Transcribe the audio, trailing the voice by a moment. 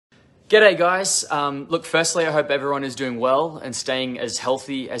G'day guys. Look, firstly, I hope everyone is doing well and staying as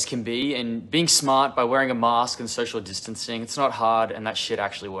healthy as can be and being smart by wearing a mask and social distancing. It's not hard and that shit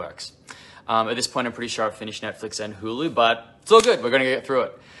actually works. At this point, I'm pretty sure I've finished Netflix and Hulu, but it's all good. We're going to get through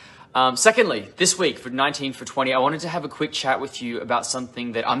it. Secondly, this week for 19 for 20, I wanted to have a quick chat with you about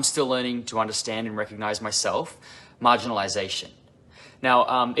something that I'm still learning to understand and recognize myself, marginalization.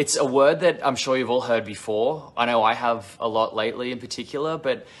 Now, it's a word that I'm sure you've all heard before. I know I have a lot lately in particular,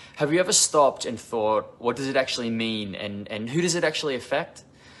 but have you ever stopped and thought, what does it actually mean and who does it actually affect?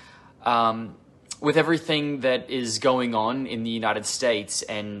 With everything that is going on in the United States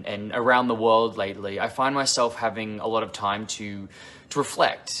and around the world lately, I find myself having a lot of time to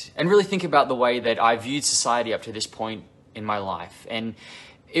reflect and really think about the way that I viewed society up to this point in my life. And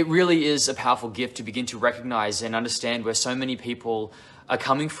it really is a powerful gift to begin to recognize and understand where so many people are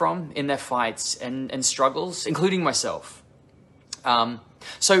coming from in their fights and struggles, including myself.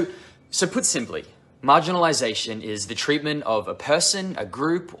 So put simply, marginalization is the treatment of a person, a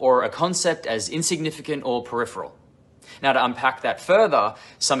group, or a concept as insignificant or peripheral. Now, to unpack that further,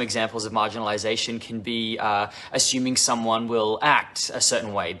 some examples of marginalization can be assuming someone will act a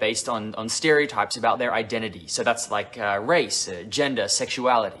certain way based on stereotypes about their identity. So that's like race, gender,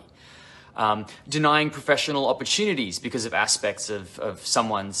 sexuality. Denying professional opportunities because of aspects of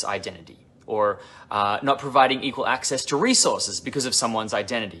someone's identity. Or not providing equal access to resources because of someone's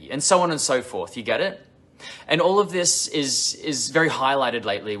identity, and so on and so forth. You get it? And all of this is very highlighted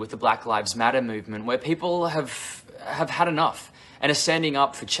lately with the Black Lives Matter movement, where people have had enough and are standing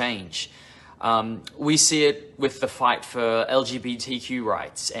up for change. We see it with the fight for LGBTQ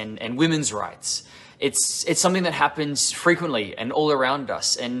rights and women's rights. It's something that happens frequently and all around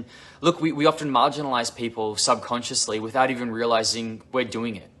us. And look, we often marginalize people subconsciously without even realizing we're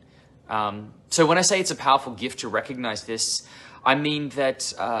doing it. So when I say it's a powerful gift to recognize this, I mean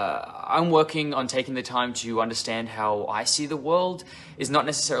that I'm working on taking the time to understand how I see the world is not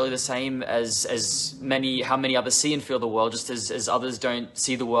necessarily the same as how many others see and feel the world, just as others don't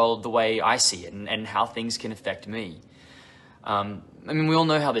see the world the way I see it and how things can affect me. I mean, we all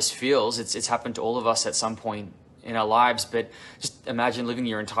know how this feels. It's happened to all of us at some point in our lives, but just imagine living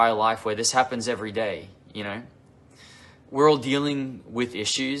your entire life where this happens every day, you know? We're all dealing with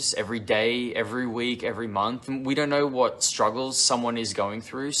issues every day, every week, every month, and we don't know what struggles someone is going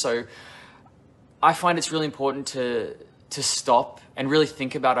through. So I find it's really important to stop and really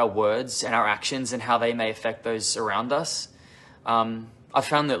think about our words and our actions and how they may affect those around us. I've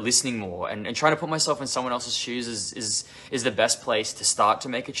found that listening more and trying to put myself in someone else's shoes is the best place to start to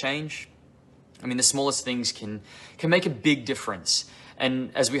make a change. I mean, the smallest things can make a big difference.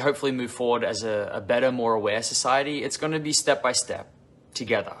 And as we hopefully move forward as a better, more aware society, it's going to be step by step,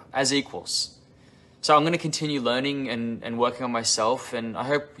 together, as equals. So I'm going to continue learning and working on myself, and I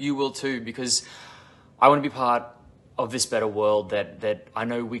hope you will too, because I want to be part of this better world that I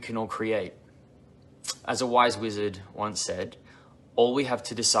know we can all create. As a wise wizard once said, all we have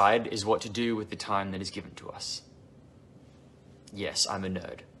to decide is what to do with the time that is given to us. Yes, I'm a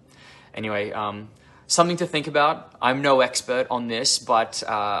nerd. Anyway, something to think about. I'm no expert on this, but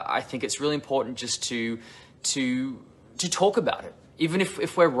I think it's really important just to talk about it. Even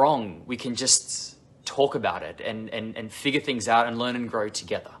if we're wrong, we can just talk about it and figure things out and learn and grow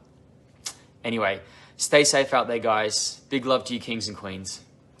together. Anyway, stay safe out there, guys. Big love to you, kings and queens.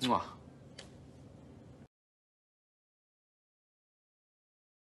 Mwah.